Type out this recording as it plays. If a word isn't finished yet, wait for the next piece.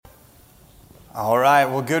All right,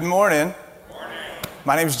 well, good morning.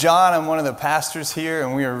 My name's John. I'm one of the pastors here,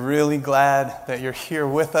 and we are really glad that you're here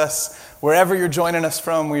with us. Wherever you're joining us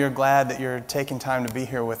from, we are glad that you're taking time to be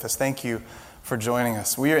here with us. Thank you for joining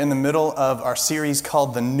us. We are in the middle of our series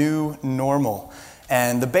called The New Normal.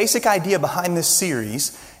 And the basic idea behind this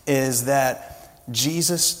series is that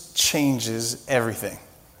Jesus changes everything.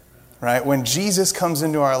 Right? When Jesus comes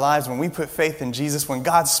into our lives, when we put faith in Jesus, when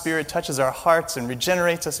God's Spirit touches our hearts and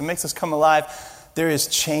regenerates us and makes us come alive, there is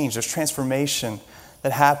change, there's transformation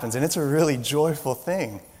that happens. And it's a really joyful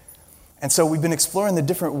thing. And so we've been exploring the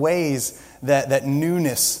different ways that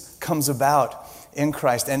newness comes about in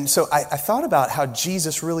Christ. And so I thought about how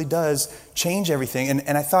Jesus really does change everything.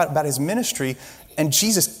 And I thought about his ministry, and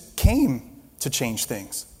Jesus came to change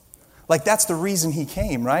things. Like, that's the reason he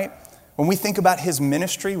came, right? When we think about his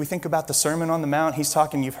ministry, we think about the Sermon on the Mount. He's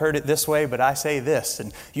talking, you've heard it this way, but I say this.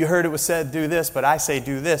 And you heard it was said, do this, but I say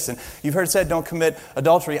do this. And you've heard it said, don't commit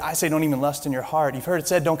adultery. I say, don't even lust in your heart. You've heard it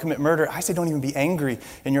said, don't commit murder. I say, don't even be angry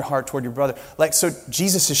in your heart toward your brother. So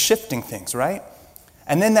Jesus is shifting things, right?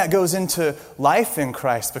 And then that goes into life in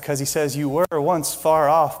Christ, because he says, you were once far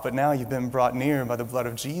off, but now you've been brought near by the blood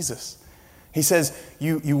of Jesus. He says,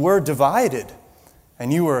 you were divided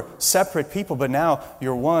and you were separate people, but now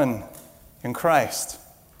you're one in Christ.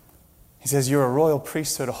 He says, you're a royal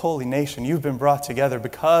priesthood, a holy nation. You've been brought together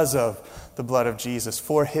because of the blood of Jesus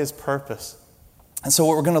for his purpose. And so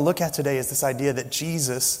what we're going to look at today is this idea that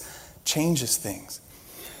Jesus changes things.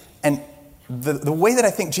 And the way that I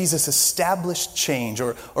think Jesus established change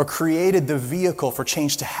or created the vehicle for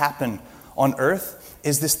change to happen on earth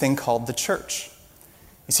is this thing called the church.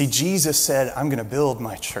 You see, Jesus said, I'm going to build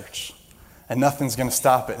my church, and nothing's going to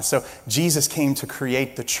stop it. And so Jesus came to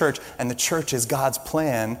create the church, and the church is God's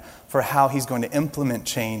plan for how he's going to implement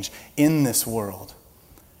change in this world.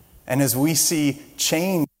 And as we see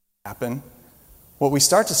change happen, what we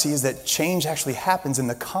start to see is that change actually happens in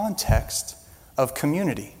the context of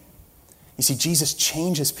community. You see, Jesus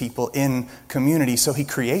changes people in community, so he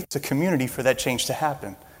creates a community for that change to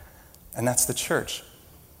happen. And that's the church.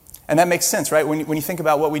 And that makes sense, right? When you think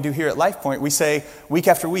about what we do here at LifePoint, we say week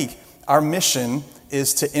after week, our mission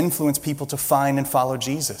is to influence people to find and follow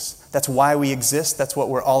Jesus. That's why we exist. That's what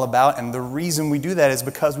we're all about. And the reason we do that is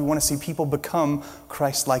because we want to see people become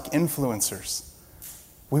Christ-like influencers.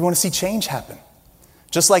 We want to see change happen.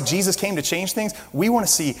 Just like Jesus came to change things, we want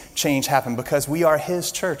to see change happen because we are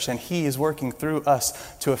his church and he is working through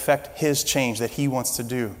us to affect his change that he wants to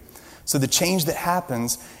do. So the change that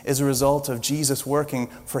happens is a result of Jesus working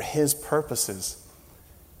for his purposes.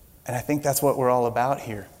 And I think that's what we're all about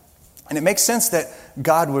here. And it makes sense that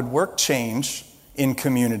God would work change in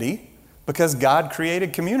community because God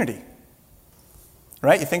created community.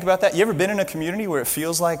 Right? You think about that? You ever been in a community where it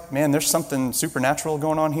feels like, man, there's something supernatural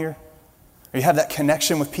going on here? Or you have that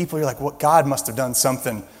connection with people, you're like, well, God must have done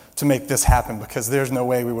something to make this happen because there's no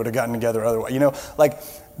way we would have gotten together otherwise. You know, like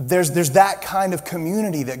there's that kind of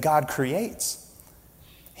community that God creates.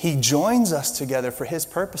 He joins us together for his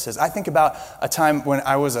purposes. I think about a time when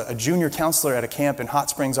I was a junior counselor at a camp in Hot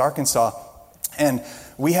Springs, Arkansas, and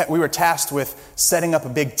we were tasked with setting up a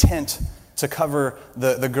big tent to cover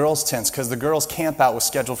the girls' tents because the girls' camp out was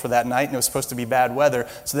scheduled for that night and it was supposed to be bad weather.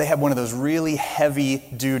 So they had one of those really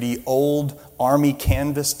heavy-duty old Army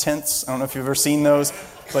canvas tents. I don't know if you've ever seen those,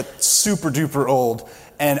 but super duper old.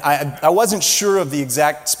 And I wasn't sure of the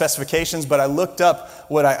exact specifications, but I looked up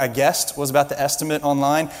what I guessed was about the estimate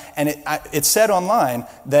online. And it said online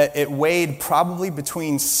that it weighed probably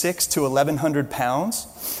between 600 to 1,100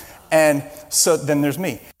 pounds. And so then there's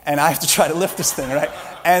me. And I have to try to lift this thing, right?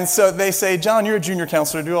 And so they say, John, you're a junior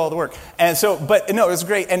counselor, do all the work. And so, but no, it was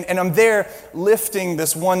great. And I'm there lifting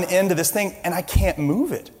this one end of this thing, and I can't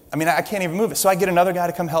move it. I mean, I can't even move it. So I get another guy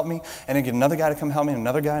to come help me, and I get another guy to come help me, and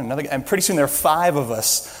another guy, and another guy. And pretty soon there are 5 of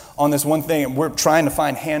us on this one thing, and we're trying to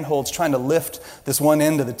find handholds, trying to lift this one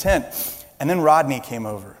end of the tent. And then Rodney came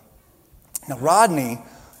over. Now, Rodney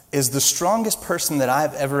is the strongest person that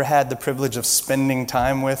I've ever had the privilege of spending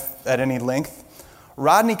time with at any length.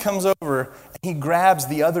 Rodney comes over, and he grabs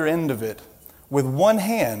the other end of it with one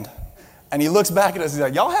hand, and he looks back at us, he's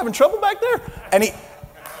like, y'all having trouble back there? And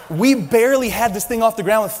we barely had this thing off the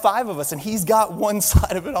ground with 5 of us, and he's got one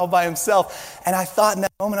side of it all by himself. And I thought in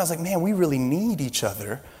that moment, I was like, man, we really need each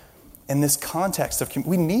other in this context of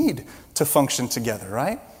we need to function together,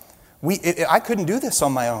 right? I couldn't do this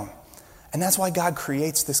on my own. And that's why God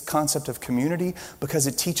creates this concept of community, because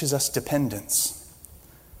it teaches us dependence.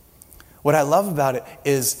 What I love about it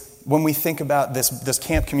is when we think about this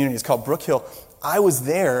camp community, it's called Brook Hill, I was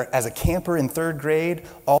there as a camper in third grade,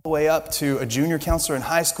 all the way up to a junior counselor in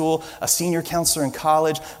high school, a senior counselor in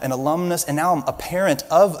college, an alumnus, and now I'm a parent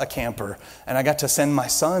of a camper. And I got to send my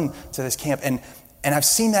son to this camp. And I've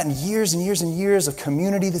seen that in years and years and years of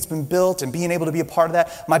community that's been built and being able to be a part of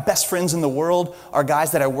that. My best friends in the world are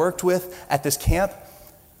guys that I worked with at this camp.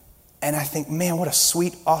 And I think, man, what a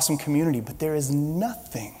sweet, awesome community. But there is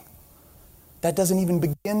nothing that doesn't even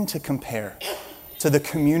begin to compare to the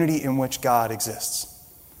community in which God exists.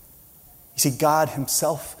 You see, God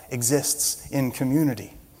himself exists in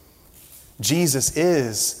community. Jesus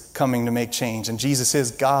is coming to make change, and Jesus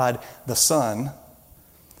is God the Son,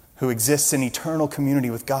 who exists in eternal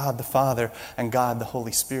community with God the Father and God the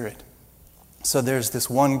Holy Spirit. So there's this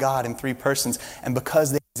one God in three persons, and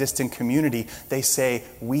because they exist in community, they say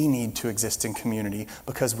we need to exist in community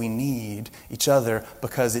because we need each other,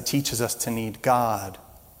 because it teaches us to need God.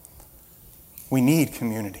 We need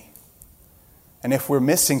community. And if we're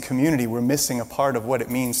missing community, we're missing a part of what it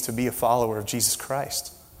means to be a follower of Jesus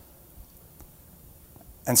Christ.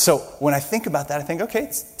 And so when I think about that, I think, okay,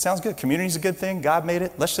 it sounds good. Community's a good thing. God made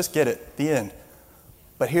it. Let's just get it. The end.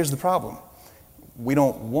 But here's the problem. We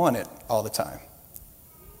don't want it all the time.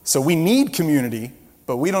 So we need community,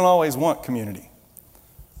 but we don't always want community.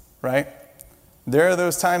 Right? There are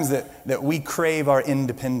those times that we crave our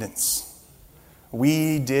independence.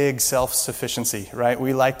 We dig self-sufficiency, right?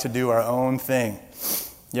 We like to do our own thing.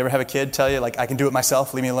 You ever have a kid tell you, like, I can do it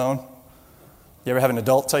myself, leave me alone? You ever have an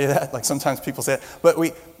adult tell you that? Like, sometimes people say it. But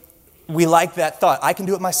we like that thought. I can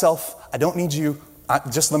do it myself. I don't need you.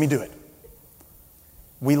 Just let me do it.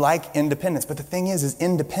 We like independence. But the thing is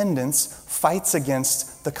independence fights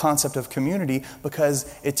against the concept of community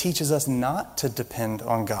because it teaches us not to depend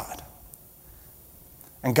on God.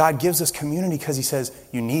 And God gives us community because he says,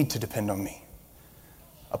 you need to depend on me.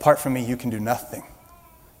 Apart from me, you can do nothing.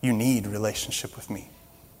 You need relationship with me.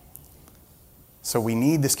 So we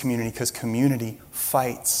need this community because community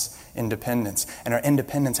fights independence. And our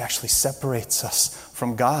independence actually separates us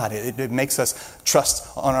from God. It makes us trust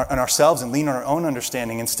on ourselves and lean on our own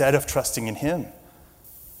understanding instead of trusting in him.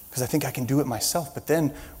 Because I think I can do it myself. But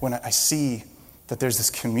then when I see that there's this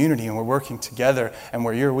community and we're working together, and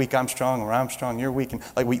where you're weak, I'm strong, or I'm strong, you're weak, and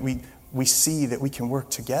like we see that we can work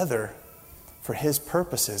together for his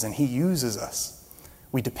purposes, and he uses us.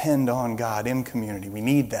 We depend on God in community. We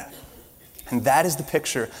need that. And that is the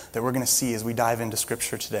picture that we're going to see as we dive into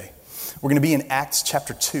Scripture today. We're going to be in Acts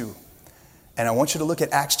chapter 2. And I want you to look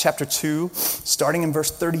at Acts chapter 2, starting in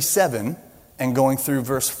verse 37 and going through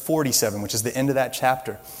verse 47, which is the end of that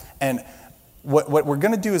chapter. And what we're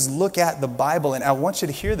going to do is look at the Bible, and I want you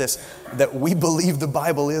to hear this, that we believe the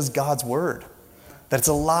Bible is God's Word. That it's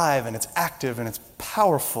alive and it's active and it's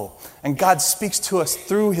powerful. And God speaks to us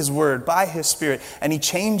through his word, by his Spirit. And he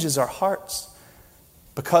changes our hearts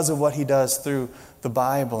because of what he does through the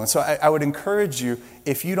Bible. And so I would encourage you,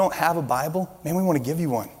 if you don't have a Bible, man, we want to give you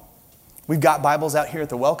one. We've got Bibles out here at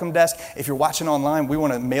the welcome desk. If you're watching online, we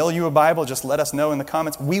want to mail you a Bible. Just let us know in the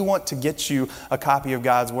comments. We want to get you a copy of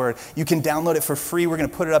God's word. You can download it for free. We're going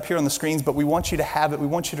to put it up here on the screens, but we want you to have it. We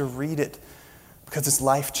want you to read it because it's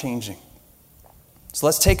life-changing. So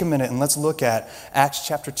let's take a minute and let's look at Acts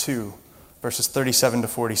chapter 2, verses 37 to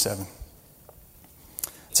 47.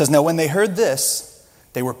 It says, now when they heard this,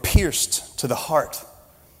 they were pierced to the heart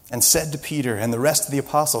and said to Peter and the rest of the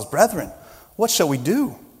apostles, brethren, what shall we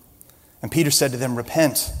do? And Peter said to them,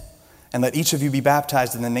 repent and let each of you be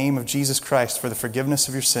baptized in the name of Jesus Christ for the forgiveness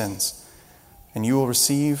of your sins, and you will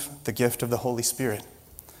receive the gift of the Holy Spirit.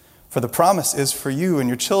 For the promise is for you and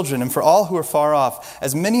your children and for all who are far off,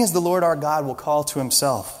 as many as the Lord our God will call to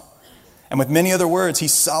himself. And with many other words, he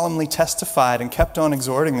solemnly testified and kept on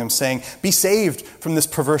exhorting them, saying, be saved from this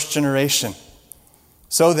perverse generation.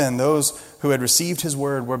 So then, those who had received his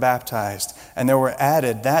word were baptized, and there were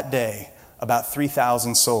added that day about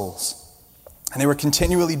 3,000 souls. And they were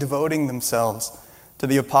continually devoting themselves to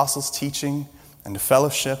the apostles' teaching and to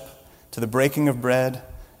fellowship, to the breaking of bread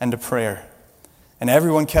and to prayer. And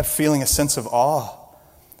everyone kept feeling a sense of awe.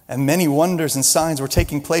 And many wonders and signs were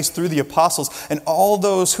taking place through the apostles. And all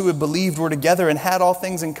those who had believed were together and had all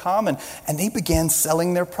things in common. And they began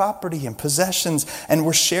selling their property and possessions and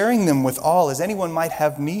were sharing them with all as anyone might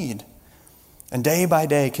have need. And day by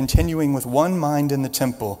day, continuing with one mind in the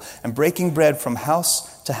temple and breaking bread from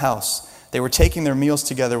house to house, they were taking their meals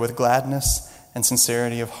together with gladness and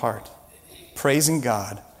sincerity of heart, praising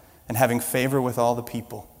God and having favor with all the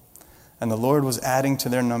people. And the Lord was adding to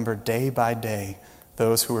their number day by day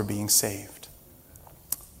those who were being saved.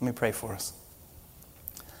 Let me pray for us.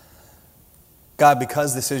 God,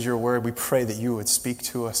 because this is your word, we pray that you would speak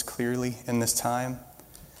to us clearly in this time.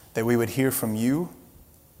 that we would hear from you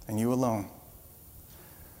and you alone.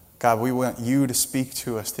 God, we want you to speak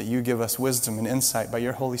to us, that you give us wisdom and insight by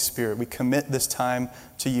your Holy Spirit. We commit this time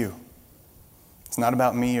to you. It's not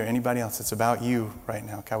about me or anybody else. It's about you right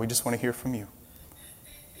now. God, we just want to hear from you.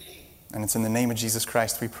 And it's in the name of Jesus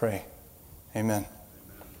Christ we pray. Amen.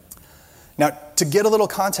 Now, to get a little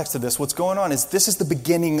context of this, what's going on is this is the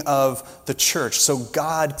beginning of the church. So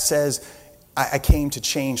God says, I came to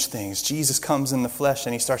change things. Jesus comes in the flesh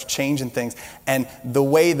and he starts changing things. And the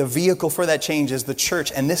vehicle for that change is the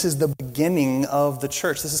church. And this is the beginning of the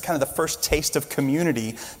church. This is kind of the first taste of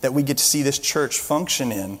community that we get to see this church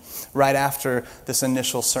function in right after this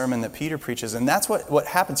initial sermon that Peter preaches. And that's what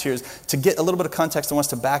happens here is to get a little bit of context. I want us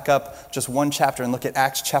to back up just one chapter and look at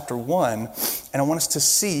Acts chapter 1. And I want us to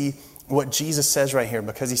see what Jesus says right here,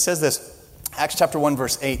 because he says this, Acts chapter 1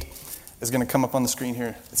 verse 8. Is going to come up on the screen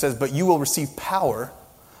here. It says, "But you will receive power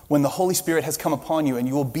when the Holy Spirit has come upon you, and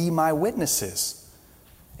you will be my witnesses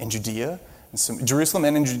in Judea, in Jerusalem,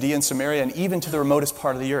 and in Judea and Samaria, and even to the remotest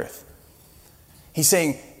part of the earth." He's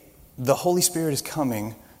saying the Holy Spirit is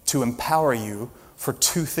coming to empower you for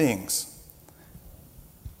two things.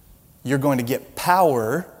 You're going to get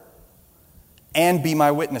power and be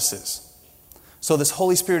my witnesses. So this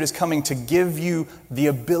Holy Spirit is coming to give you the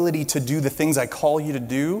ability to do the things I call you to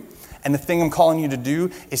do. And the thing I'm calling you to do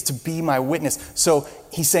is to be my witness. So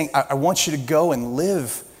he's saying, I want you to go and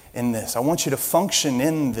live in this. I want you to function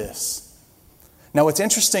in this. Now, what's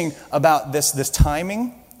interesting about this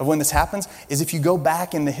timing of when this happens is if you go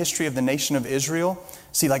back in the history of the nation of Israel,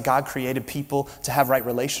 see, like God created people to have right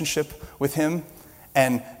relationship with him,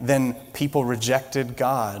 and then people rejected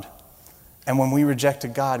God. And when we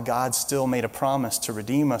rejected God, God still made a promise to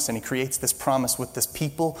redeem us, and he creates this promise with this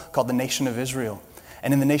people called the nation of Israel.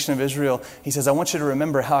 And in the nation of Israel, he says, I want you to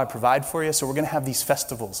remember how I provide for you, so we're going to have these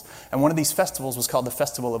festivals. And one of these festivals was called the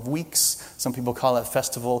Festival of Weeks. Some people call it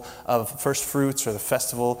Festival of First Fruits or the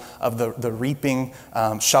Festival of the Reaping.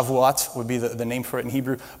 Shavuot would be the name for it in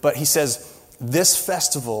Hebrew. But he says, this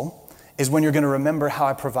festival is when you're going to remember how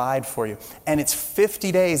I provide for you. And it's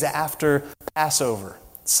 50 days after Passover.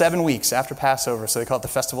 7 weeks after Passover, so they call it the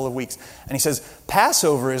Festival of Weeks. And he says,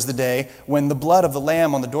 Passover is the day when the blood of the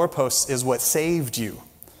lamb on the doorposts is what saved you,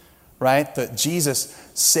 right? That Jesus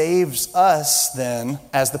saves us then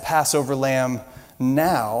as the Passover lamb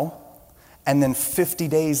now, and then 50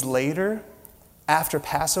 days later, after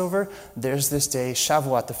Passover, there's this day,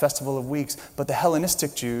 Shavuot, the Festival of Weeks, but the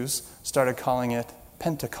Hellenistic Jews started calling it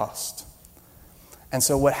Pentecost. And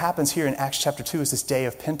so what happens here in Acts chapter 2 is this day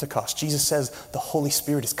of Pentecost. Jesus says the Holy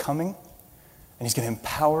Spirit is coming, and he's going to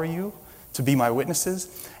empower you to be my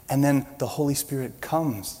witnesses. And then the Holy Spirit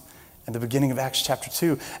comes at the beginning of Acts chapter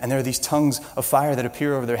 2, and there are these tongues of fire that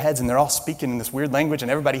appear over their heads, and they're all speaking in this weird language, and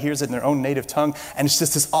everybody hears it in their own native tongue. And it's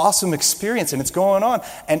just this awesome experience, and it's going on.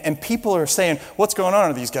 And people are saying, what's going on?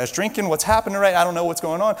 Are these guys drinking? What's happening, right? I don't know what's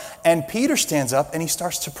going on. And Peter stands up, and he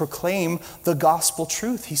starts to proclaim the gospel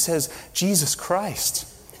truth. He says, Jesus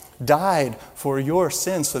Christ died for your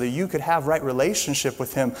sins so that you could have right relationship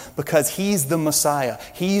with him, because he's the Messiah.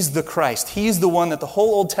 He's the Christ. He's the one that the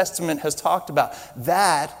whole Old Testament has talked about.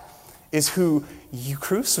 That is who you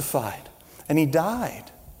crucified, and he died.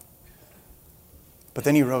 But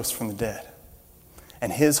then he rose from the dead.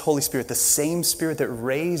 And his Holy Spirit, the same Spirit that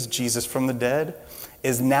raised Jesus from the dead,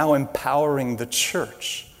 is now empowering the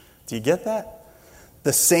church. Do you get that?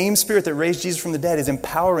 The same Spirit that raised Jesus from the dead is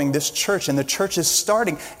empowering this church, and the church is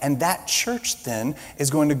starting. And that church then is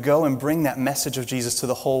going to go and bring that message of Jesus to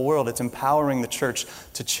the whole world. It's empowering the church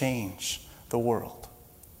to change the world.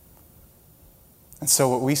 And so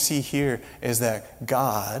what we see here is that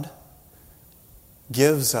God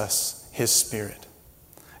gives us his Spirit.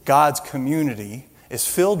 God's community is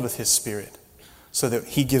filled with his Spirit so that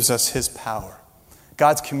he gives us his power.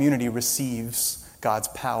 God's community receives God's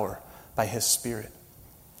power by his Spirit.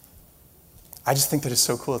 I just think that it's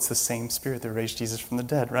so cool. It's the same Spirit that raised Jesus from the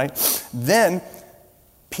dead, right? Then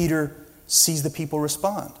Peter sees the people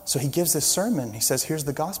respond. So he gives this sermon. He says, here's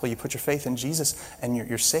the gospel. You put your faith in Jesus and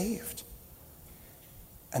you're saved.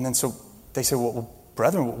 And then so they say, well,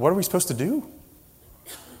 brethren, what are we supposed to do?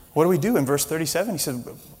 What do we do? In verse 37, he said,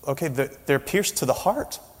 okay, they're pierced to the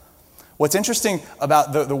heart. What's interesting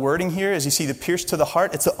about the wording here is you see the pierced to the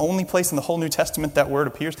heart. It's the only place in the whole New Testament that word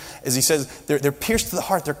appears. As he says, they're pierced to the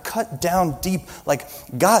heart. They're cut down deep. Like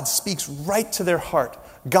God speaks right to their heart.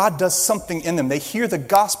 God does something in them. They hear the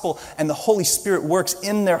gospel and the Holy Spirit works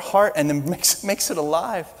in their heart and then makes it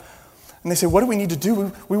alive. And they say, what do we need to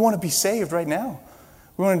do? We want to be saved right now.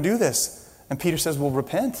 We want to do this. And Peter says, well,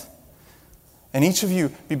 repent. And each of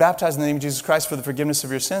you be baptized in the name of Jesus Christ for the forgiveness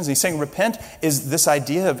of your sins. And he's saying repent is this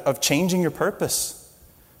idea of changing your purpose,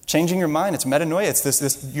 changing your mind. It's metanoia. It's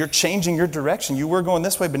this you're changing your direction. You were going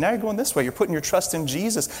this way, but now you're going this way. You're putting your trust in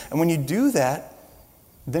Jesus. And when you do that,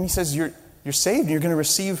 then he says you're saved and you're going to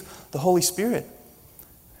receive the Holy Spirit.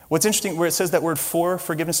 What's interesting, where it says that word for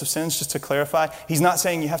forgiveness of sins, just to clarify, he's not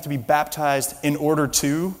saying you have to be baptized in order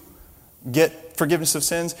to get forgiveness of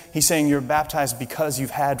sins. He's saying you're baptized because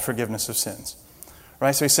you've had forgiveness of sins.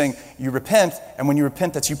 Right? So he's saying you repent, and when you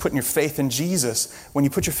repent, that's you putting your faith in Jesus. When you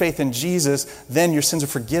put your faith in Jesus, then your sins are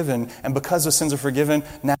forgiven, and because those sins are forgiven,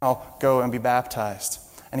 now go and be baptized.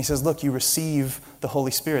 And he says, look, you receive the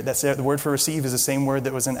Holy Spirit. That's the word for receive is the same word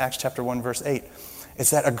that was in Acts chapter 1, verse 8. It's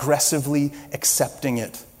that aggressively accepting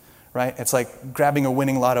it. Right? It's like grabbing a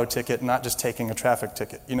winning lotto ticket, not just taking a traffic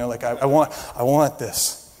ticket. You know, like I want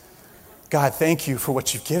this. God, thank you for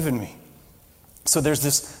what you've given me. So there's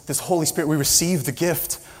this Holy Spirit. We receive the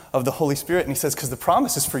gift of the Holy Spirit. And he says, because the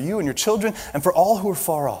promise is for you and your children and for all who are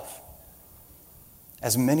far off,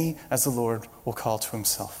 as many as the Lord will call to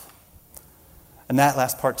himself. And that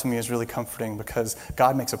last part to me is really comforting because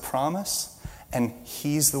God makes a promise and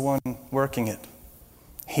he's the one working it.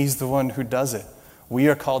 He's the one who does it. We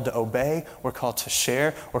are called to obey, we're called to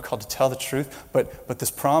share, we're called to tell the truth, but this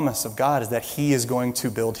promise of God is that he is going to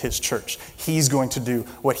build his church. He's going to do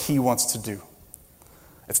what he wants to do.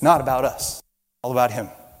 It's not about us, it's all about him.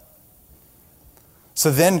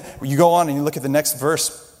 So then you go on and you look at the next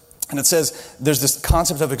verse, and it says, there's this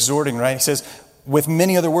concept of exhorting, right? He says, with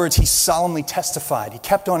many other words, he solemnly testified. He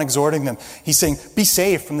kept on exhorting them. He's saying, be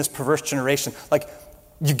saved from this perverse generation. Like,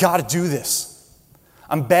 you got to do this.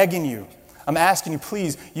 I'm begging you. I'm asking you,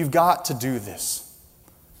 please, you've got to do this.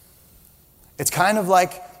 It's kind of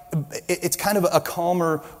a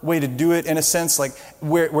calmer way to do it in a sense, like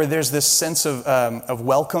where there's this sense of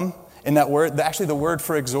welcome in that word. Actually, the word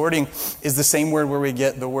for exhorting is the same word where we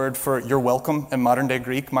get the word for you're welcome in modern day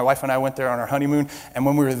Greek. My wife and I went there on our honeymoon, and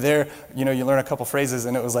when we were there, you learn a couple phrases,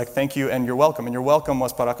 and it was like thank you and you're welcome. And your welcome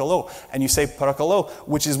was parakalo. And you say parakalo,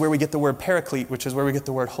 which is where we get the word paraclete, which is where we get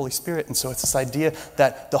the word Holy Spirit. And so it's this idea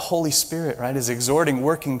that the Holy Spirit, right, is exhorting,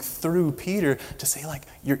 working through Peter to say, like,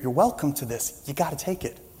 you're welcome to this. You got to take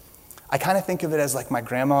it. I kind of think of it as like my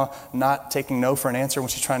grandma not taking no for an answer when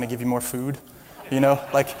she's trying to give you more food.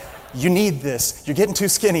 Like, you need this. You're getting too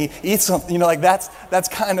skinny. Eat something. That's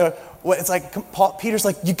kind of what it's like. Peter's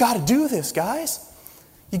like, you got to do this, guys.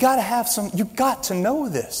 You got to know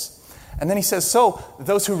this. And then he says, so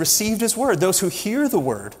those who received his word, those who hear the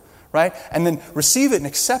word, right, and then receive it and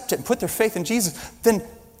accept it and put their faith in Jesus, then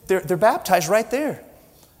they're baptized right there.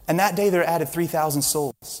 And that day there added 3,000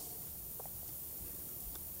 souls.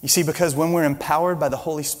 You see, because when we're empowered by the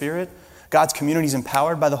Holy Spirit, God's community is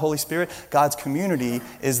empowered by the Holy Spirit. God's community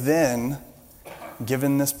is then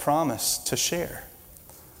given this promise to share.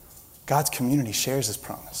 God's community shares his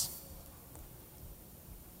promise.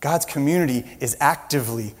 God's community is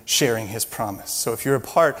actively sharing his promise. So if you're a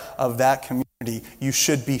part of that community, you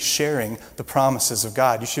should be sharing the promises of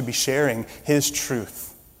God. You should be sharing his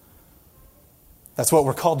truth. That's what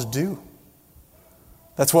we're called to do.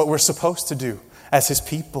 That's what we're supposed to do as his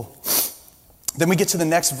people. Then we get to the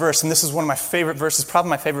next verse, and this is one of my favorite verses, probably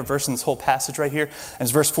my favorite verse in this whole passage right here, and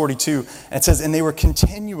it's verse 42. And it says, and they were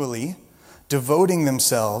continually devoting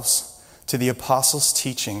themselves to the apostles'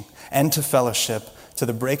 teaching and to fellowship, to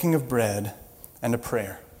the breaking of bread and to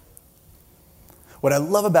prayer. What I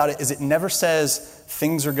love about it is it never says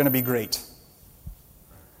things are going to be great.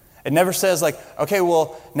 It never says like, okay,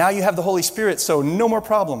 well, now you have the Holy Spirit, so no more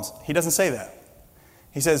problems. He doesn't say that.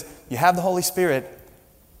 He says, you have the Holy Spirit,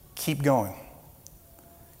 keep going.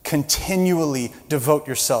 Continually devote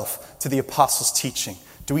yourself to the apostles' teaching.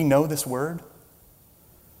 Do we know this word?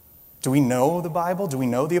 Do we know the Bible? Do we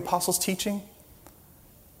know the apostles' teaching?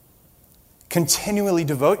 Continually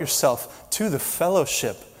devote yourself to the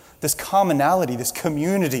fellowship, this commonality, this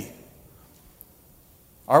community.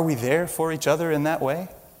 Are we there for each other in that way?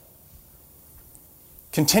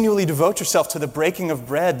 Continually devote yourself to the breaking of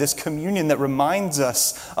bread, this communion that reminds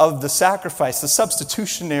us of the sacrifice, the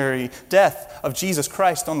substitutionary death of Jesus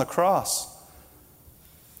Christ on the cross.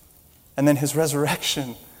 And then his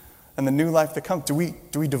resurrection and the new life that comes. Do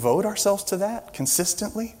we devote ourselves to that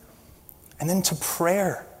consistently? And then to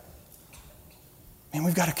prayer. Man,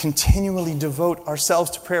 we've got to continually devote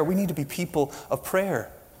ourselves to prayer. We need to be people of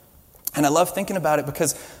prayer. And I love thinking about it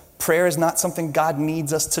because prayer is not something God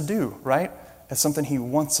needs us to do, right? It's something he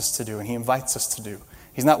wants us to do and he invites us to do.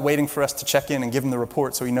 He's not waiting for us to check in and give him the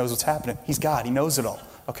report so he knows what's happening. He's God. He knows it all,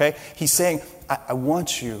 okay? He's saying, I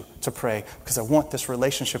want you to pray because I want this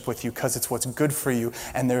relationship with you because it's what's good for you,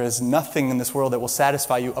 and there is nothing in this world that will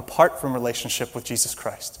satisfy you apart from relationship with Jesus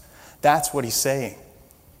Christ. That's what he's saying.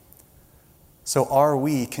 So are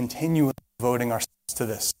we continually devoting ourselves to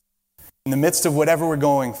this? In the midst of whatever we're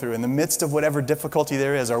going through, in the midst of whatever difficulty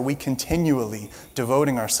there is, are we continually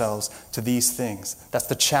devoting ourselves to these things? That's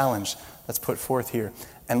the challenge that's put forth here.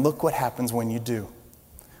 And look what happens when you do.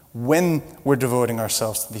 When we're devoting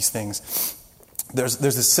ourselves to these things, there's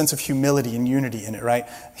this sense of humility and unity in it, right?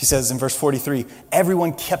 He says in verse 43,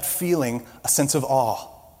 everyone kept feeling a sense of awe.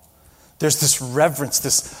 There's this reverence,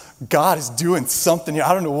 this God is doing something here.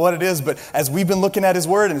 I don't know what it is, but as we've been looking at his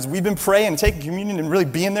word and as we've been praying and taking communion and really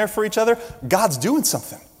being there for each other, God's doing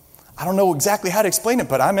something. I don't know exactly how to explain it,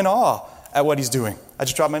 but I'm in awe at what he's doing. I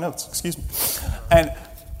just dropped my notes, excuse me. And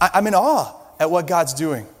I'm in awe at what God's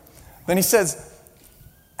doing. Then he says,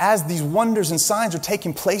 as these wonders and signs are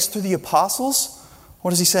taking place through the apostles,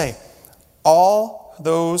 what does he say? All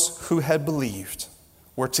those who had believed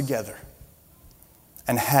were together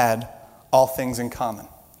and had all things in common.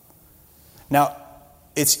 Now,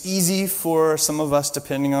 it's easy for some of us,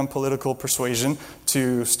 depending on political persuasion,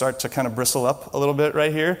 to start to kind of bristle up a little bit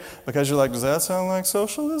right here because you're like, does that sound like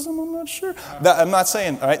socialism? I'm not sure. I'm not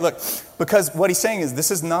saying, all right, look, because what he's saying is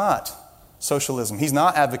this is not socialism. He's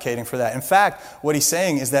not advocating for that. In fact, what he's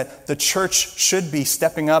saying is that the church should be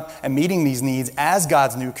stepping up and meeting these needs as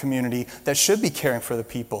God's new community that should be caring for the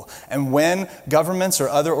people. And when governments or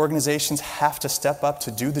other organizations have to step up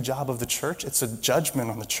to do the job of the church, it's a judgment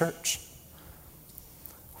on the church.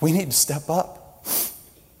 We need to step up.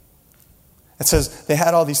 It says they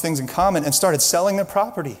had all these things in common and started selling their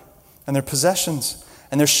property and their possessions,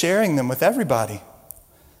 and they're sharing them with everybody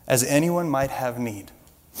as anyone might have need.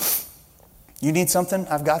 You need something?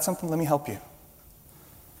 I've got something. Let me help you.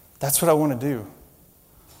 That's what I want to do.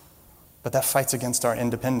 But that fights against our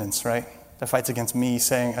independence, right? That fights against me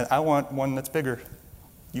saying, I want one that's bigger.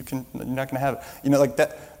 You're not going to have it. Like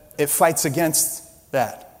that. It fights against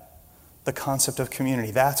that. The concept of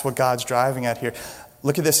community. That's what God's driving at here.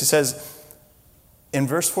 Look at this. He says in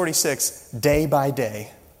verse 46, day by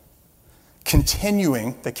day,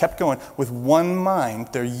 continuing, they kept going with one mind.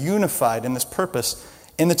 They're unified in this purpose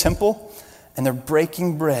in the temple, and they're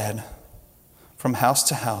breaking bread from house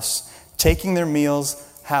to house, taking their meals,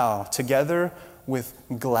 how? Together with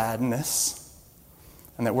gladness.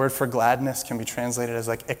 And that word for gladness can be translated as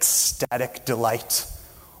like ecstatic delight,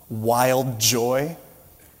 wild joy.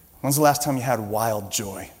 When's the last time you had wild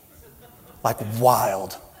joy? Like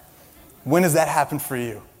wild. When does that happen for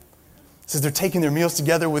you? It says they're taking their meals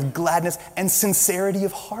together with gladness and sincerity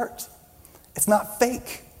of heart. It's not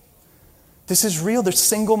fake. This is real. They're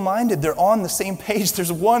single-minded. They're on the same page.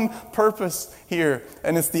 There's one purpose here,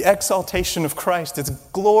 and it's the exaltation of Christ. It's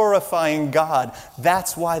glorifying God.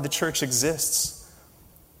 That's why the church exists.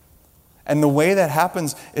 And the way that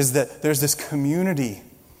happens is that there's this community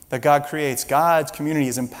that God creates. God's community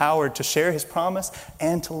is empowered to share his promise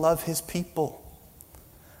and to love his people.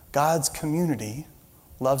 God's community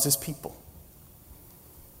loves his people.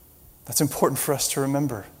 That's important for us to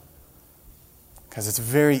remember because it's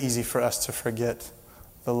very easy for us to forget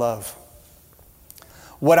the love.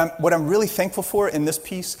 What I'm really thankful for in this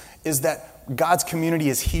piece is that God's community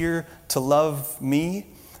is here to love me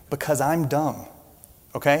because I'm dumb,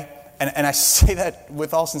 okay? And I say that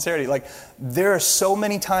with all sincerity. Like, there are so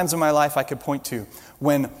many times in my life I could point to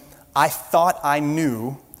when I thought I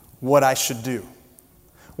knew what I should do.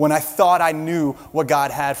 When I thought I knew what God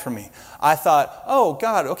had for me. I thought, oh,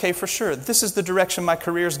 God, okay, for sure. This is the direction my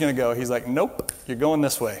career is going to go. He's like, nope, you're going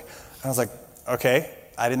this way. And I was like, okay,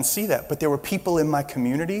 I didn't see that. But there were people in my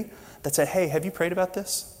community that said, hey, have you prayed about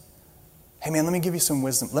this? Hey, man, let me give you some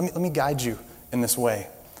wisdom. Let me guide you in this way.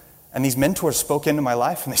 And these mentors spoke into my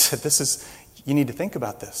life and they said, you need to think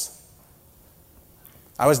about this.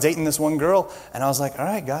 I was dating this one girl and I was like, all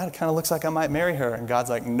right, God, it kind of looks like I might marry her. And God's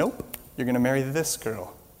like, nope, you're going to marry this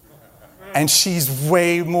girl. And she's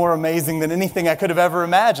way more amazing than anything I could have ever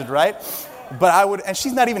imagined, right? And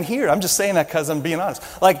she's not even here. I'm just saying that because I'm being honest.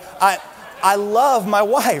 Like, I love my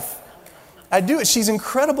wife. I do. She's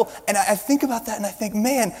incredible. And I think about that and I think,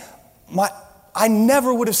 man, I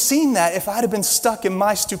never would have seen that if I'd have been stuck in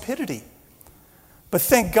my stupidity. But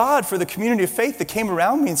thank God for the community of faith that came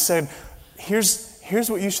around me and said, here's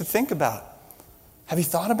what you should think about. Have you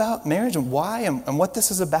thought about marriage and why and what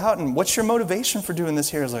this is about and what's your motivation for doing this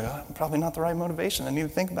here? I was like, probably not the right motivation. I need to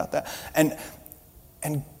think about that.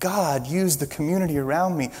 And God used the community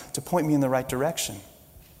around me to point me in the right direction.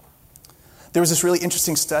 There was this really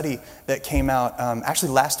interesting study that came out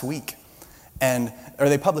actually last week. or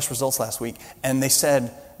they published results last week, and they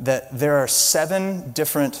said that there are 7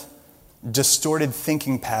 different distorted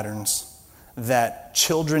thinking patterns that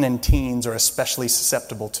children and teens are especially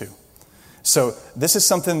susceptible to. So this is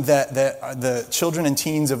something that the children and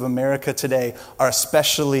teens of America today are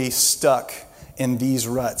especially stuck in these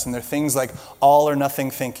ruts. And they're things like all or nothing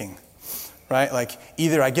thinking, right? Like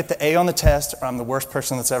either I get the A on the test or I'm the worst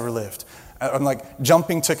person that's ever lived. I'm like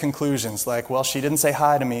jumping to conclusions like, well, she didn't say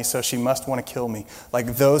hi to me, so she must want to kill me. Like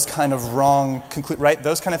those kind of wrong, right?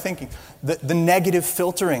 Those kind of thinking. The negative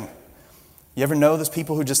filtering. You ever know those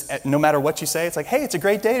people who just, no matter what you say, it's like, hey, it's a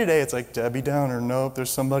great day today. It's like, Debbie Downer, nope, there's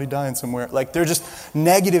somebody dying somewhere. Like they're just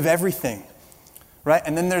negative everything, right?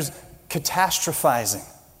 And then there's catastrophizing.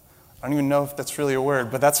 I don't even know if that's really a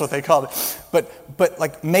word, but that's what they call it. But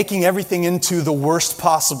like making everything into the worst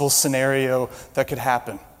possible scenario that could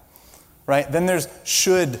happen, right? Then there's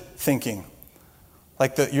should thinking.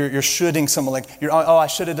 Like you're shoulding someone, like I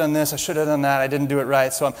should have done this, I should have done that, I didn't do it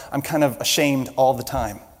right, so I'm kind of ashamed all the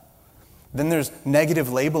time. Then there's negative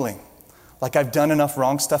labeling. Like I've done enough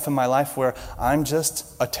wrong stuff in my life where I'm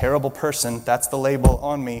just a terrible person. That's the label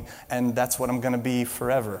on me, and that's what I'm going to be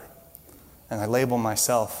forever. And I label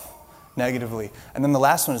myself negatively. And then the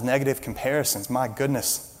last one is negative comparisons. My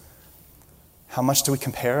goodness. How much do we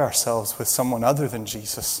compare ourselves with someone other than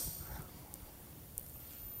Jesus?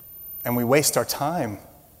 And we waste our time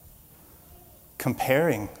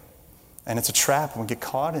comparing. And it's a trap, and we get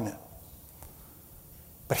caught in it.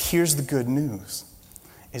 But here's the good news,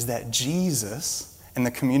 is that Jesus and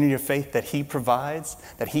the community of faith that he provides,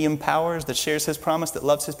 that he empowers, that shares his promise, that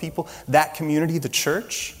loves his people, that community, the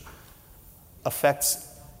church, affects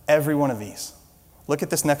every one of these. Look at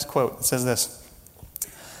this next quote. It says this.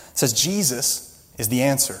 It says, Jesus is the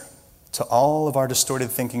answer to all of our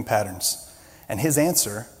distorted thinking patterns. And his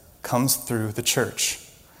answer comes through the church,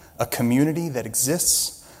 a community that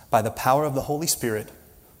exists by the power of the Holy Spirit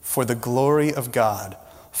for the glory of God,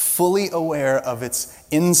 fully aware of its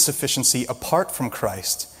insufficiency apart from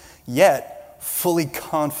Christ, yet fully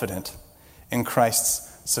confident in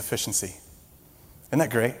Christ's sufficiency. Isn't that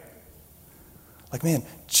great? Like, man,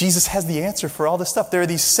 Jesus has the answer for all this stuff. There are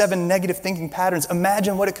these 7 negative thinking patterns.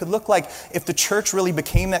 Imagine what it could look like if the church really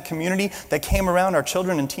became that community that came around our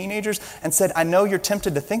children and teenagers and said, I know you're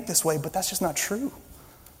tempted to think this way, but that's just not true.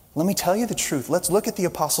 Let me tell you the truth. Let's look at the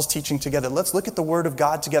apostles' teaching together. Let's look at the Word of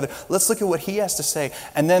God together. Let's look at what he has to say.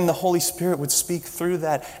 And then the Holy Spirit would speak through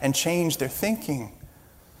that and change their thinking.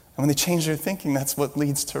 And when they change their thinking, that's what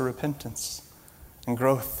leads to repentance and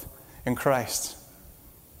growth in Christ.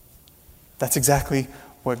 That's exactly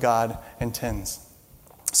what God intends.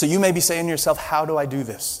 So you may be saying to yourself, how do I do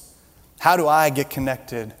this? How do I get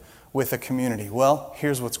connected with a community? Well,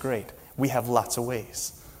 here's what's great. We have lots of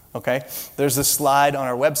ways. Okay? There's this slide on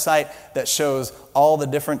our website that shows all the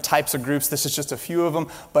different types of groups. This is just a few of them,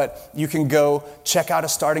 but you can go check out a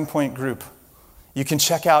starting point group. You can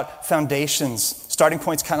check out Foundations. Starting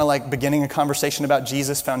point's kind of like beginning a conversation about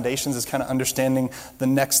Jesus. Foundations is kind of understanding the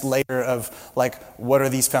next layer of like, what are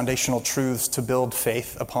these foundational truths to build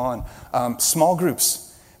faith upon? Small groups.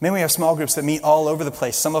 Maybe we have small groups that meet all over the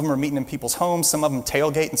place. Some of them are meeting in people's homes. Some of them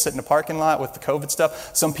tailgate and sit in a parking lot with the COVID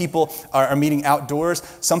stuff. Some people are meeting outdoors.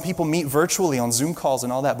 Some people meet virtually on Zoom calls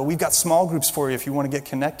and all that. But we've got small groups for you if you want to get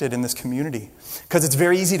connected in this community. Because it's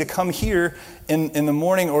very easy to come here in the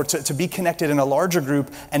morning or to be connected in a larger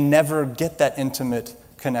group and never get that intimate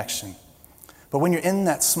connection. But when you're in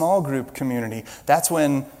that small group community, that's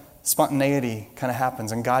when spontaneity kind of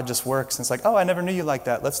happens and God just works. And it's like, oh, I never knew you like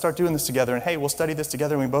that. Let's start doing this together. And hey, we'll study this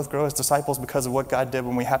together and we both grow as disciples because of what God did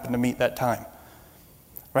when we happened to meet that time.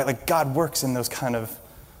 Right? Like God works in those kind of,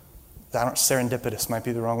 serendipitous might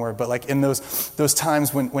be the wrong word, but like in those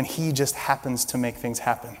times when he just happens to make things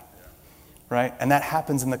happen. Right? And that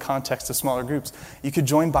happens in the context of smaller groups. You could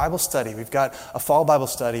join Bible study. We've got a fall Bible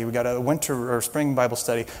study. We've got a winter or spring Bible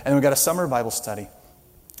study. And we've got a summer Bible study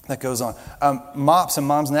that goes on. MOPS and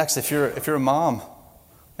Moms Next, if you're a mom,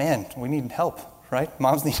 man, we need help, right?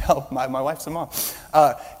 Moms need help. My wife's a mom.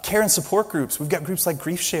 Care and support groups. We've got groups like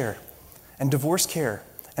Grief Share and Divorce Care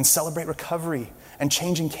and Celebrate Recovery and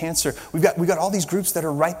Changing Cancer. We've got all these groups that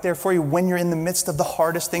are right there for you when you're in the midst of the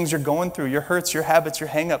hardest things you're going through, your hurts, your habits, your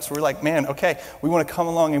hang-ups. We're like, man, okay, we want to come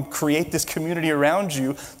along and create this community around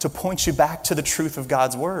you to point you back to the truth of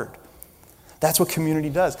God's Word. That's what community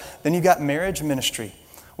does. Then you've got marriage ministry.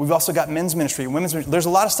 We've also got men's ministry, women's ministry. There's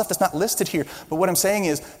a lot of stuff that's not listed here, but what I'm saying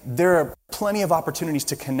is there are plenty of opportunities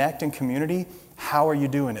to connect in community. How are you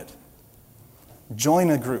doing it? Join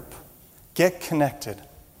a group. Get connected.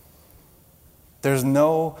 There's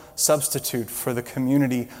no substitute for the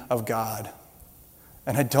community of God.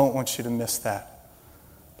 And I don't want you to miss that.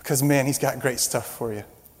 Because, man, he's got great stuff for you.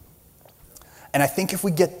 And I think if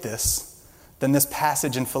we get this, then this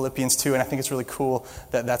passage in Philippians 2, and I think it's really cool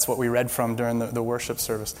that that's what we read from during the worship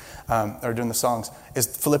service, or during the songs,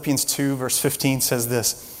 is Philippians 2, verse 15 says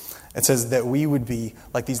this. It says that we would be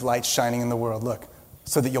like these lights shining in the world. Look,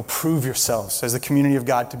 so that you'll prove yourselves as the community of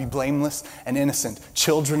God to be blameless and innocent,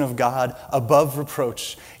 children of God, above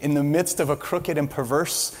reproach, in the midst of a crooked and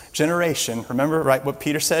perverse generation. Remember, right, what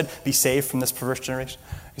Peter said? Be saved from this perverse generation.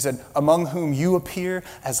 He said, among whom you appear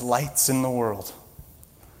as lights in the world.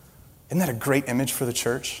 Isn't that a great image for the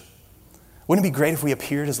church? Wouldn't it be great if we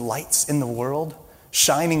appeared as lights in the world,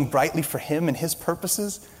 shining brightly for Him and His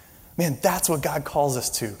purposes? Man, that's what God calls us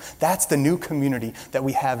to. That's the new community that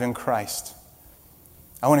we have in Christ.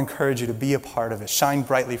 I want to encourage you to be a part of it. Shine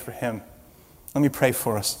brightly for Him. Let me pray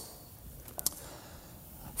for us.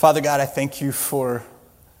 Father God, I thank you for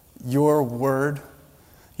your word,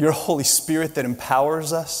 your Holy Spirit that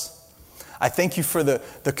empowers us. I thank you for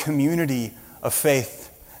the community of faith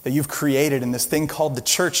that you've created in this thing called the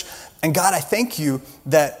church. And God, I thank you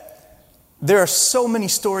that there are so many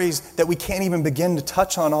stories that we can't even begin to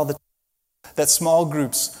touch on all the time. That small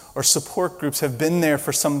groups or support groups have been there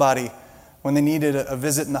for somebody when they needed a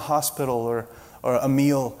visit in the hospital or a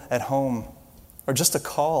meal at home or just a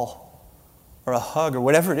call or a hug or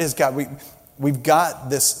whatever it is. God, we've got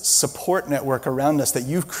this support network around us that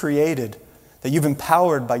you've created, that you've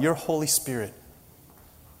empowered by your Holy Spirit.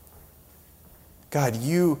 God,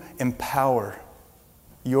 you empower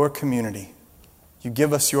your community. You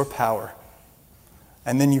give us your power.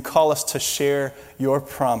 And then you call us to share your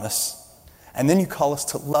promise. And then you call us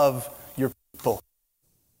to love your people.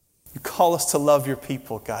 You call us to love your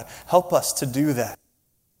people, God. Help us to do that,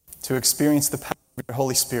 to experience the power of your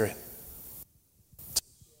Holy Spirit, to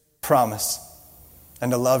promise,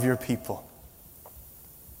 and to love your people.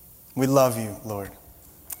 We love you, Lord.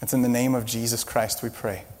 It's in the name of Jesus Christ we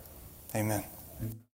pray. Amen.